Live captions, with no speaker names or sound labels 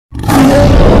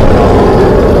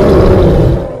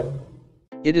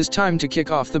It is time to kick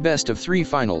off the best of three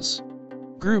finals.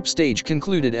 Group stage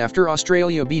concluded after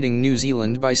Australia beating New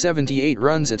Zealand by 78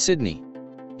 runs at Sydney.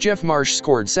 Geoff Marsh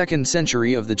scored second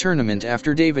century of the tournament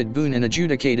after David Boon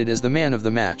adjudicated as the man of the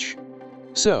match.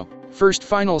 So, first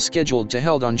final scheduled to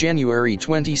held on January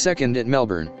 22nd at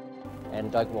Melbourne.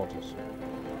 And Doug Walters.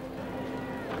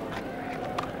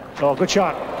 Oh, good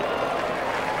shot.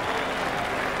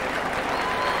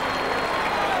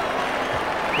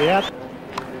 Yeah.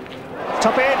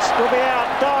 Top edge will be out.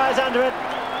 Dyer's under it.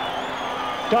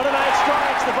 Dominate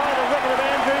strikes the vital wicket of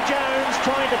Andrew Jones,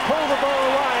 trying to pull the ball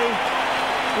away.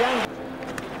 Young.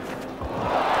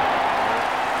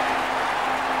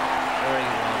 Very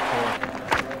well caught.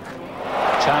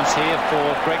 Chance here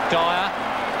for Greg Dyer.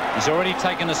 He's already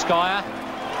taken a skyer.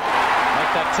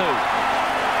 Make that two.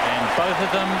 And both of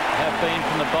them have been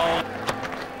from the bowl.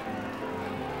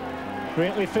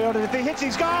 Brilliantly fielded. If he hits,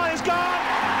 he's gone. He's gone.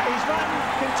 His run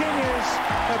continues.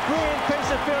 A brilliant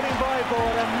piece of fielding by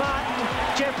board. And Martin,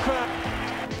 Geoff Crowe.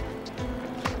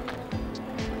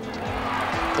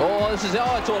 Oh, it's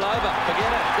all over.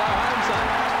 Forget it. Go home, son.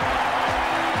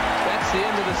 That's the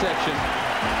end of the section.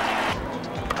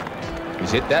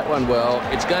 He's hit that one well.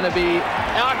 It's going to be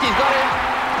out. He's got him.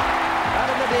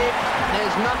 Out of the deep.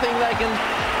 There's nothing they can.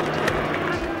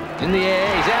 In the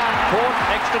air. He's out. Caught.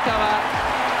 Extra cover.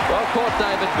 Well caught,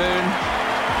 David Boon.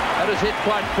 That was hit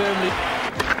quite firmly.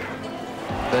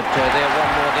 But they're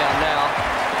one more down now.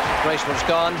 Graceman's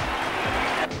gone.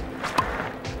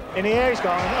 In the air, he's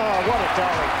gone. Oh, what a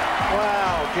dolly.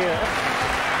 Wow, dear.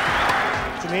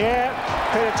 It's in the air.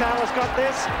 Peter Taylor's got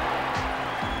this.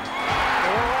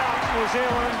 They're all out, New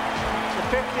Zealand. The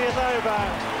 50th over.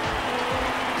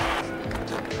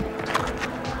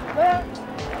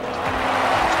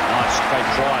 Nice straight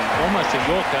drive. Almost a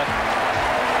Yorker.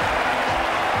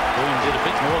 Boone did a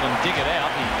bit more than dig it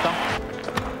out. He thumped.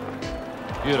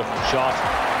 Beautiful shot.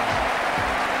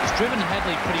 He's driven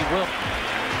Hadley pretty well.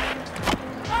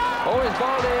 Oh, he's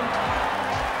bowled in.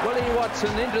 Willie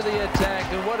Watson into the attack,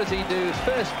 and what does he do?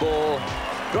 First ball,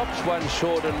 drops one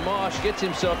short, and Marsh gets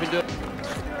himself into it.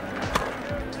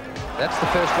 That's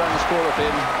the first run score of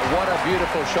him. What a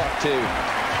beautiful shot too.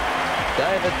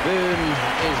 David Boon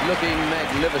is looking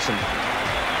magnificent.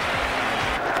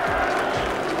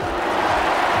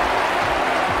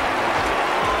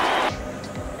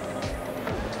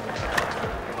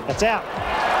 That's out.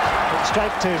 Put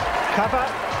straight to cover.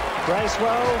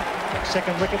 Bracewell.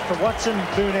 Second wicket for Watson.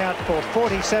 Boon out for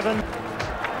 47.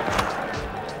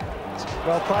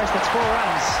 Well placed. That's 4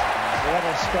 runs. The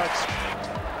other strikes.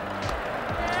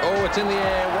 Oh, it's in the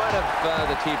air. Wide of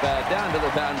the keeper. Down to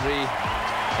the boundary.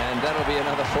 And that'll be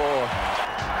another 4.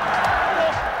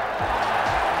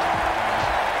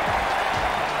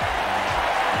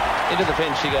 Into the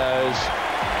fence she goes.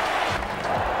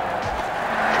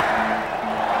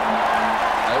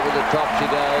 Over the top she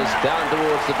goes, down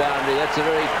towards the boundary. That's a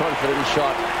very confident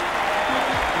shot.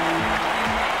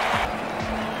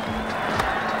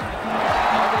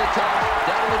 Over the top,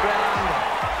 down the ground.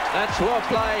 That's well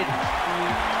played.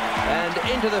 And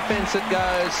into the fence it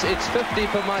goes. It's 50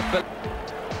 for Mike Bill.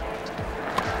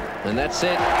 And that's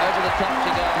it. Over the top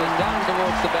she goes, down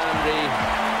towards the boundary.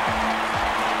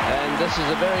 And this is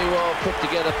a very well put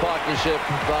together partnership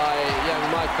by young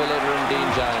Mike Valletta and Dean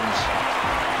Jones.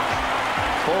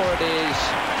 4 it is,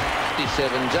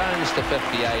 57, Jones to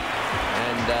 58,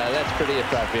 and that's pretty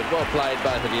appropriate. Well played,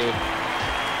 both of you.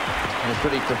 And a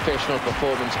pretty professional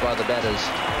performance by the batters.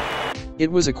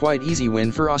 It was a quite easy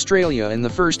win for Australia in the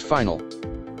first final.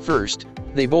 First,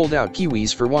 they bowled out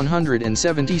Kiwis for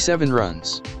 177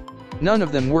 runs. None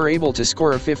of them were able to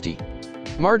score a 50.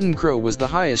 Martin Crowe was the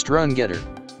highest run getter.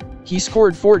 He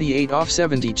scored 48 off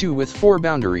 72 with 4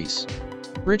 boundaries.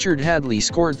 Richard Hadley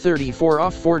scored 34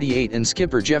 off 48 and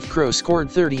skipper Geoff Crowe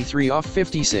scored 33 off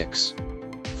 56.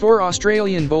 4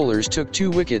 Australian bowlers took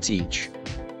 2 wickets each.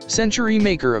 Century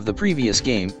maker of the previous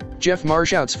game, Geoff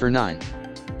Marsh outs for 9.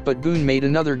 But Boon made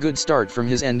another good start from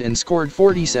his end and scored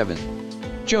 47.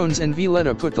 Jones and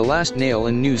Veletta put the last nail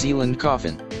in New Zealand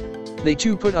coffin. They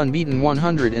too put unbeaten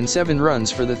 107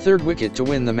 runs for the 3rd wicket to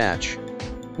win the match.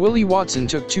 Willie Watson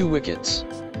took 2 wickets.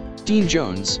 Dean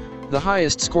Jones, the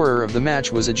highest scorer of the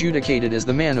match, was adjudicated as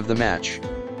the man of the match.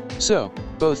 So,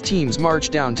 both teams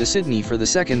marched down to Sydney for the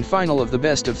second final of the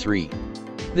best of 3.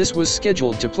 This was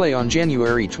scheduled to play on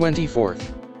January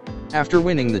 24th. After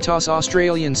winning the toss,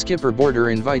 Australian skipper Border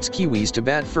invites Kiwis to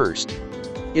bat first.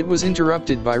 It was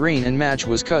interrupted by rain and match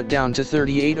was cut down to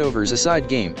 38 overs a side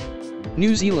game.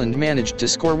 New Zealand managed to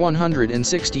score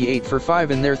 168 for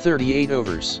 5 in their 38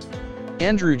 overs.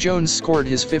 Andrew Jones scored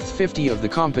his 5th 50 of the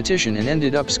competition and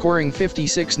ended up scoring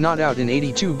 56 not out in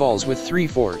 82 balls with 3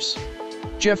 fours.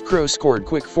 Jeff Crowe scored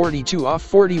quick 42 off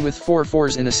 40 with 4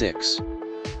 fours and a 6.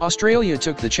 Australia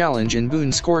took the challenge and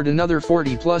Boone scored another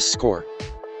 40-plus score.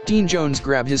 Dean Jones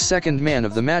grabbed his second Man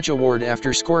of the Match award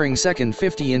after scoring second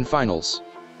 50 in finals.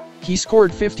 He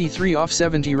scored 53 off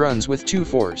 70 runs with 2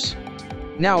 fours.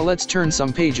 Now let's turn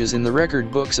some pages in the record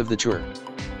books of the tour.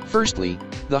 Firstly,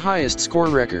 the highest score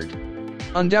record.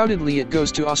 Undoubtedly it goes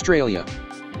to Australia.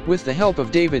 With the help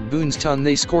of David Boone's ton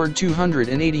they scored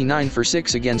 289 for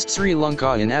 6 against Sri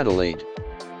Lanka in Adelaide.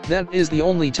 That is the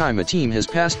only time a team has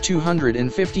passed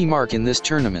 250 mark in this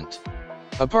tournament.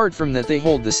 Apart from that they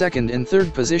hold the second and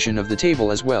third position of the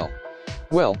table as well.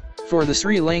 Well, for the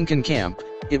Sri Lankan camp,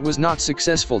 it was not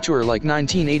successful tour like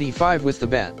 1985 with the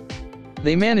bat.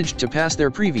 They managed to pass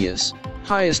their previous,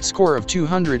 highest score of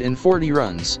 240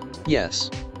 runs, yes.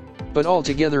 But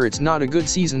altogether it's not a good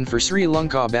season for Sri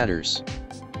Lanka batters.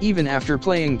 Even after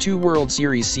playing 2 World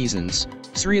Series seasons,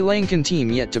 Sri Lankan team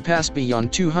yet to pass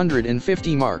beyond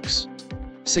 250 marks.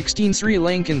 16 Sri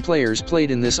Lankan players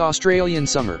played in this Australian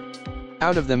summer.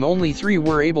 Out of them only 3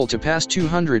 were able to pass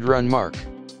 200-run mark.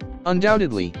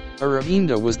 Undoubtedly,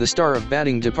 Aravinda was the star of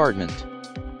batting department.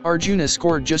 Arjuna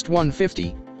scored just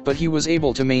 150, but he was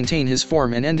able to maintain his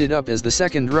form and ended up as the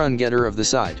second run getter of the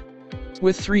side.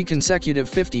 With 3 consecutive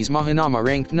 50s Mahanama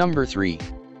ranked number 3.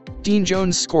 Dean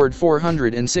Jones scored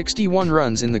 461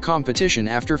 runs in the competition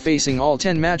after facing all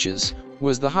 10 matches,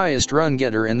 was the highest run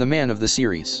getter and the man of the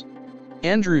series.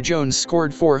 Andrew Jones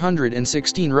scored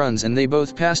 416 runs and they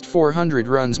both passed 400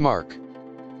 runs mark.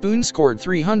 Boone scored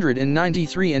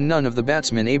 393 and none of the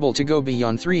batsmen able to go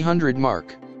beyond 300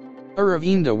 mark.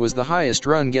 Aravinda was the highest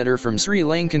run getter from Sri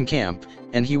Lankan camp,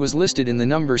 and he was listed in the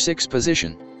number 6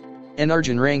 position. And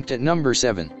Arjun ranked at number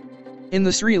 7. In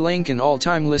the Sri Lankan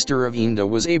all-time list Aravinda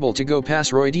was able to go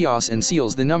past Roy Dias and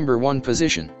seals the number 1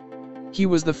 position. He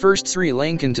was the first Sri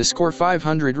Lankan to score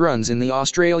 500 runs in the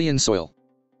Australian soil.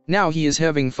 Now he is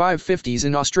having 5 50s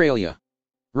in Australia.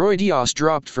 Roy Dias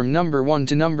dropped from number 1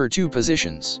 to number 2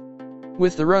 positions.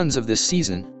 With the runs of this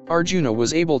season, Arjuna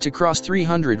was able to cross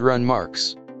 300 run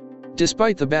marks.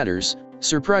 Despite the batters,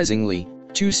 surprisingly,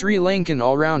 2 Sri Lankan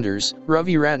all-rounders,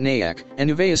 Ravi Ratnayak and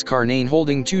Uvais Karnane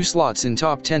holding 2 slots in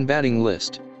top 10 batting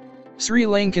list. Sri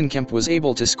Lankan camp was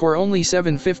able to score only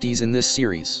 7 50s in this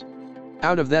series.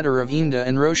 Out of that Aravinda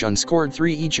and Roshan scored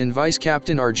 3 each and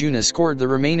vice-captain Arjuna scored the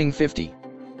remaining 50.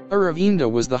 Aravinda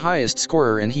was the highest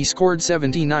scorer and he scored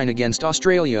 79 against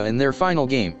Australia in their final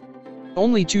game.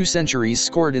 Only 2 centuries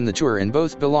scored in the tour and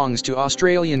both belongs to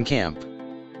Australian camp.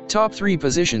 Top 3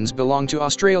 positions belong to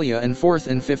Australia and 4th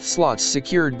and 5th slots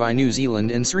secured by New Zealand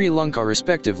and Sri Lanka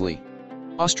respectively.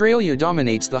 Australia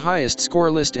dominates the highest score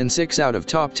list and 6 out of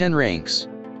top 10 ranks.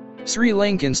 Sri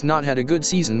Lankans not had a good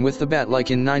season with the bat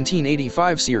like in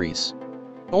 1985 series.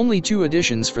 Only 2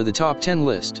 additions for the top 10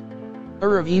 list.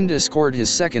 Aravinda scored his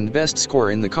second best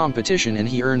score in the competition and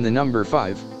he earned the number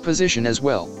 5 position as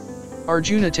well.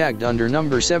 Arjuna tagged under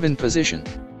number 7 position.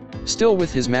 Still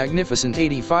with his magnificent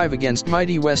 85 against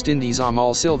mighty West Indies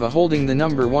Amal Silva holding the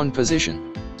number 1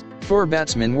 position. 4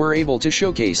 batsmen were able to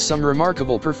showcase some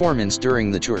remarkable performance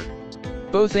during the tour.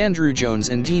 Both Andrew Jones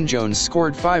and Dean Jones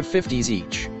scored 5 50s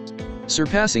each.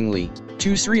 Surpassingly,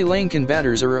 2 Sri Lankan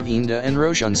batters Aravinda and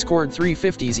Roshan scored 3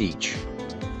 50s each.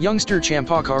 Youngster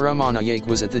Champaka Ramanayak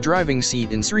was at the driving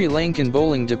seat in Sri Lankan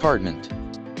bowling department.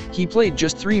 He played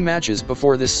just 3 matches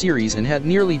before this series and had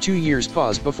nearly 2 years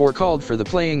pause before called for the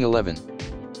playing 11.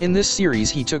 In this series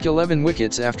he took 11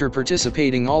 wickets after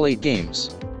participating all 8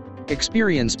 games.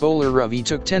 Experienced bowler Ravi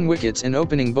took 10 wickets and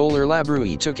opening bowler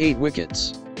Labrui took 8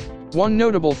 wickets. One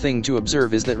notable thing to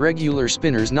observe is that regular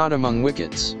spinners not among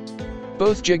wickets.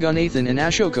 Both Jagannathan and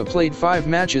Ashoka played 5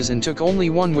 matches and took only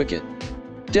 1 wicket.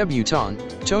 Debutant,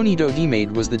 Tony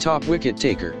Dodimade was the top wicket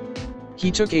taker. He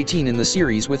took 18 in the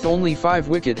series with only 5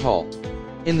 wicket haul.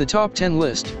 In the top 10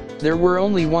 list, there were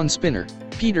only 1 spinner,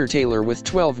 Peter Taylor with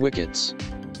 12 wickets.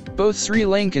 Both Sri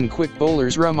Lankan quick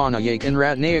bowlers Ramanayak and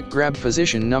Ratnayak grabbed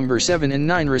position number 7 and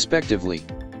 9 respectively.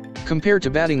 Compared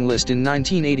to batting list in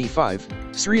 1985,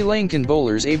 Sri Lankan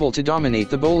bowlers able to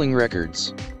dominate the bowling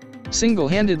records.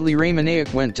 Single-handedly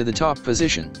Ramanayak went to the top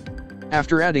position.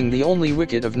 After adding the only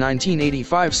wicket of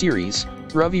 1985 series,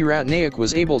 Ravi Ratnayak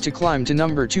was able to climb to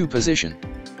number 2 position.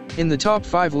 In the top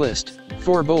 5 list,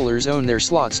 4 bowlers own their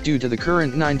slots due to the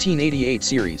current 1988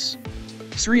 series.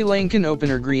 Sri Lankan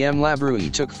opener Graham Labrui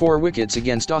took 4 wickets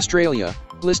against Australia,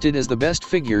 listed as the best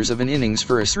figures of an innings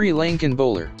for a Sri Lankan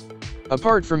bowler.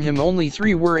 Apart from him only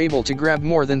 3 were able to grab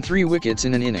more than 3 wickets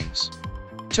in an innings.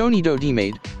 Tony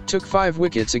Dodimade, took 5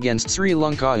 wickets against Sri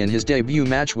Lanka in his debut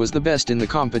match, was the best in the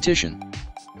competition.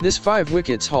 This 5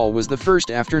 wickets haul was the first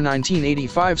after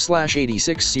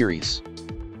 1985/86 series.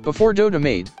 Before Dota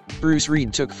made, Bruce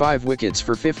Reid took 5 wickets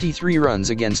for 53 runs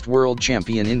against world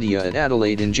champion India at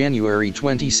Adelaide in January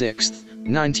 26,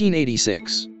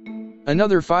 1986.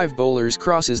 Another 5 bowlers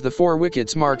crosses the 4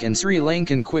 wickets mark, and Sri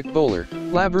Lankan quick bowler,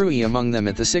 Labrui among them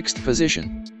at the 6th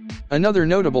position. Another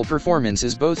notable performance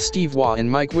is both Steve Waugh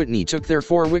and Mike Whitney took their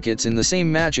 4 wickets in the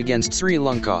same match against Sri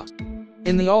Lanka.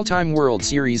 In the all-time World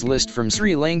Series list from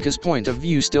Sri Lanka's point of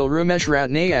view, still Ramesh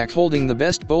Ratnayak holding the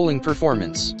best bowling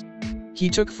performance. He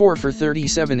took 4 for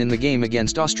 37 in the game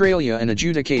against Australia and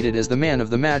adjudicated as the man of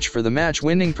the match for the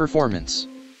match-winning performance.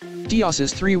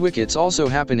 Ausis' 3 wickets also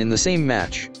happen in the same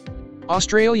match.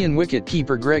 Australian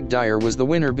wicket-keeper Greg Dyer was the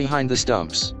winner behind the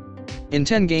stumps. In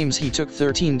 10 games he took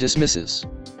 13 dismisses.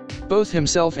 Both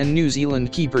himself and New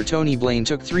Zealand keeper Tony Blaine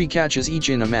took 3 catches each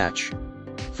in a match.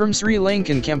 From Sri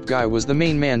Lankan, Kemp Guy was the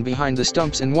main man behind the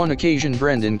stumps, and one occasion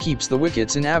Brendan keeps the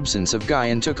wickets in absence of Guy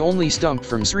and took only stump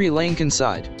from Sri Lankan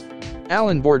side.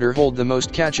 Alan Border hold the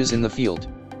most catches in the field.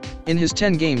 In his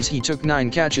 10 games he took 9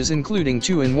 catches, including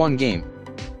 2 in one game.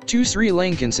 2 Sri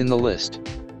Lankans in the list.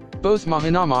 Both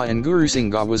Mahanama and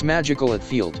Gurusingha was magical at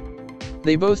field.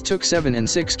 They both took 7 and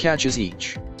 6 catches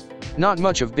each. Not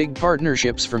much of big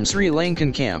partnerships from Sri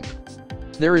Lankan camp.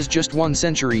 There is just 1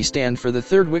 century stand for the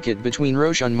 3rd wicket between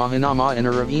Roshan Mahanama and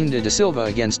Aravinda de Silva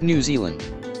against New Zealand.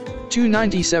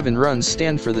 297 runs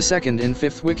stand for the 2nd and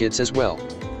 5th wickets as well.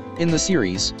 In the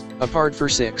series, apart for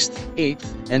 6th,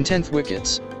 8th, and 10th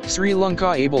wickets, Sri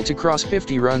Lanka able to cross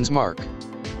 50 runs mark.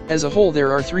 As a whole,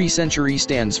 there are 3 century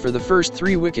stands for the first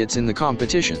 3 wickets in the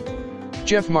competition.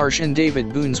 Jeff Marsh and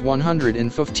David Boone's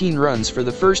 115 runs for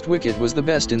the first wicket was the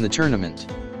best in the tournament.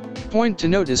 Point to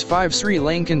note is 5 Sri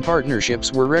Lankan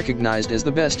partnerships were recognized as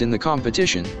the best in the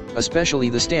competition, especially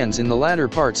the stands in the latter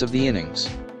parts of the innings.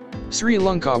 Sri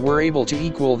Lanka were able to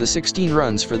equal the 16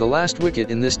 runs for the last wicket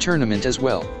in this tournament as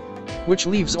well, which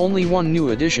leaves only 1 new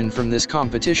addition from this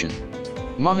competition.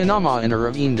 Mahanama and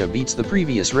Aravinda beats the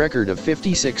previous record of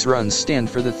 56 runs stand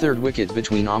for the 3rd wicket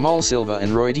between Amal Silva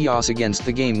and Roy Dias against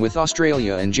the game with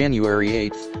Australia in January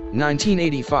 8,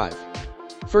 1985.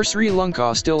 For Sri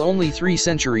Lanka, still only 3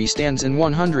 century stands and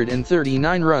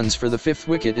 139 runs for the 5th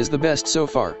wicket is the best so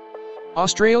far.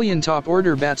 Australian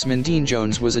top-order batsman Dean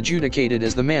Jones was adjudicated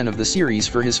as the man of the series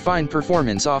for his fine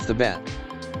performance off the bat.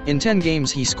 In 10 games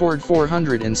he scored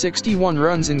 461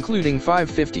 runs, including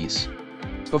 5 50s.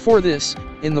 Before this,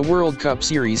 in the World Cup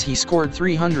Series he scored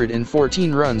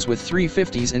 314 runs with 3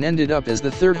 50s and ended up as the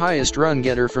 3rd highest run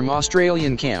getter from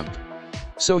Australian camp.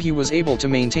 So he was able to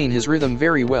maintain his rhythm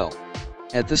very well.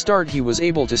 At the start he was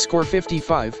able to score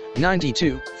 55,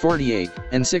 92, 48,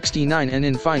 and 69, and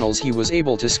in finals he was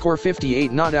able to score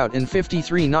 58 not out and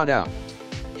 53 not out.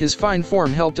 His fine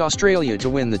form helped Australia to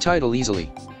win the title easily.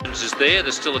 Is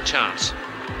there's still a chance.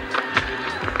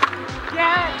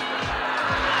 Yeah.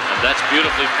 And that's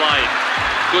beautifully played.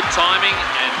 Good timing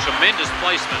and tremendous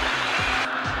placement.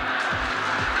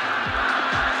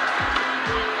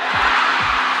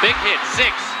 Big hit, 6.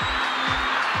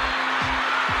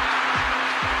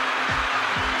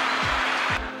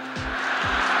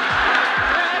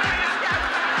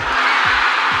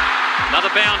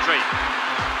 Another boundary.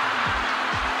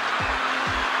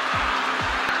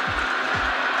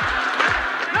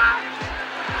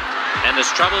 And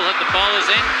there's trouble at the bowler's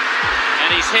end.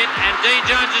 And he's hit, and Dean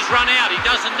Jones has run out. He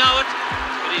doesn't know it,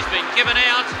 but he's been given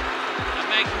out. A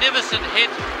magnificent hit.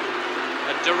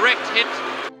 A direct hit.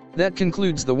 That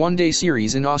concludes the one-day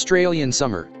series in Australian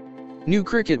summer. New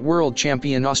cricket world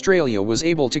champion Australia was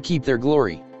able to keep their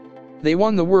glory. They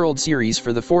won the World Series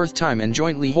for the 4th time and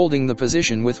jointly holding the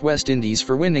position with West Indies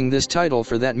for winning this title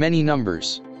for that many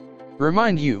numbers.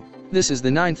 Remind you, this is the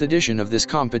 9th edition of this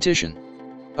competition.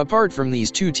 Apart from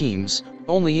these 2 teams,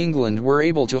 only England were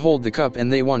able to hold the cup,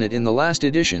 and they won it in the last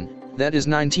edition, that is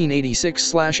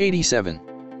 1986/87.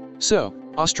 So,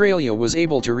 Australia was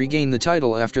able to regain the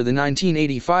title after the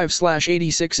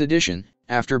 1985/86 edition,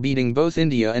 after beating both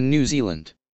India and New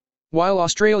Zealand. While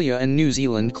Australia and New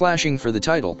Zealand clashing for the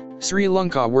title, Sri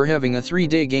Lanka were having a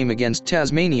 3-day game against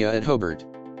Tasmania at Hobart.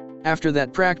 After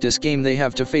that practice game they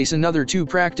have to face another 2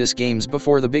 practice games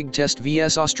before the big test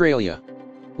vs Australia.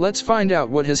 Let's find out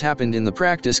what has happened in the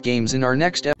practice games in our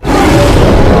next episode.